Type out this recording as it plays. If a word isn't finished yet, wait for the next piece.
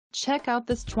Check out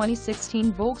this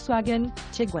 2016 Volkswagen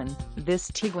Tiguan.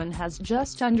 This Tiguan has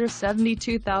just under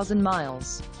 72,000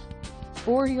 miles.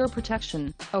 For your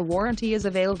protection, a warranty is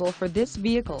available for this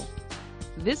vehicle.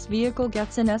 This vehicle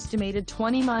gets an estimated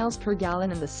 20 miles per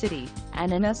gallon in the city,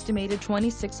 and an estimated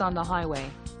 26 on the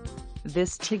highway.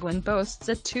 This Tiguan boasts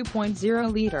a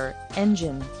 2.0-liter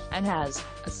engine, and has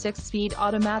a 6-speed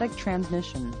automatic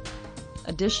transmission.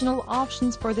 Additional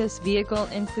options for this vehicle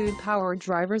include power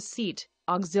driver's seat,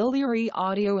 auxiliary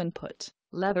audio input,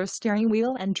 leather steering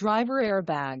wheel and driver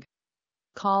airbag.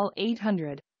 Call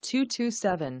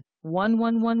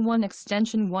 800-227-1111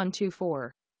 extension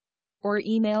 124. Or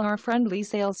email our friendly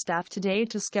sales staff today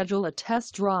to schedule a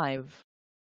test drive.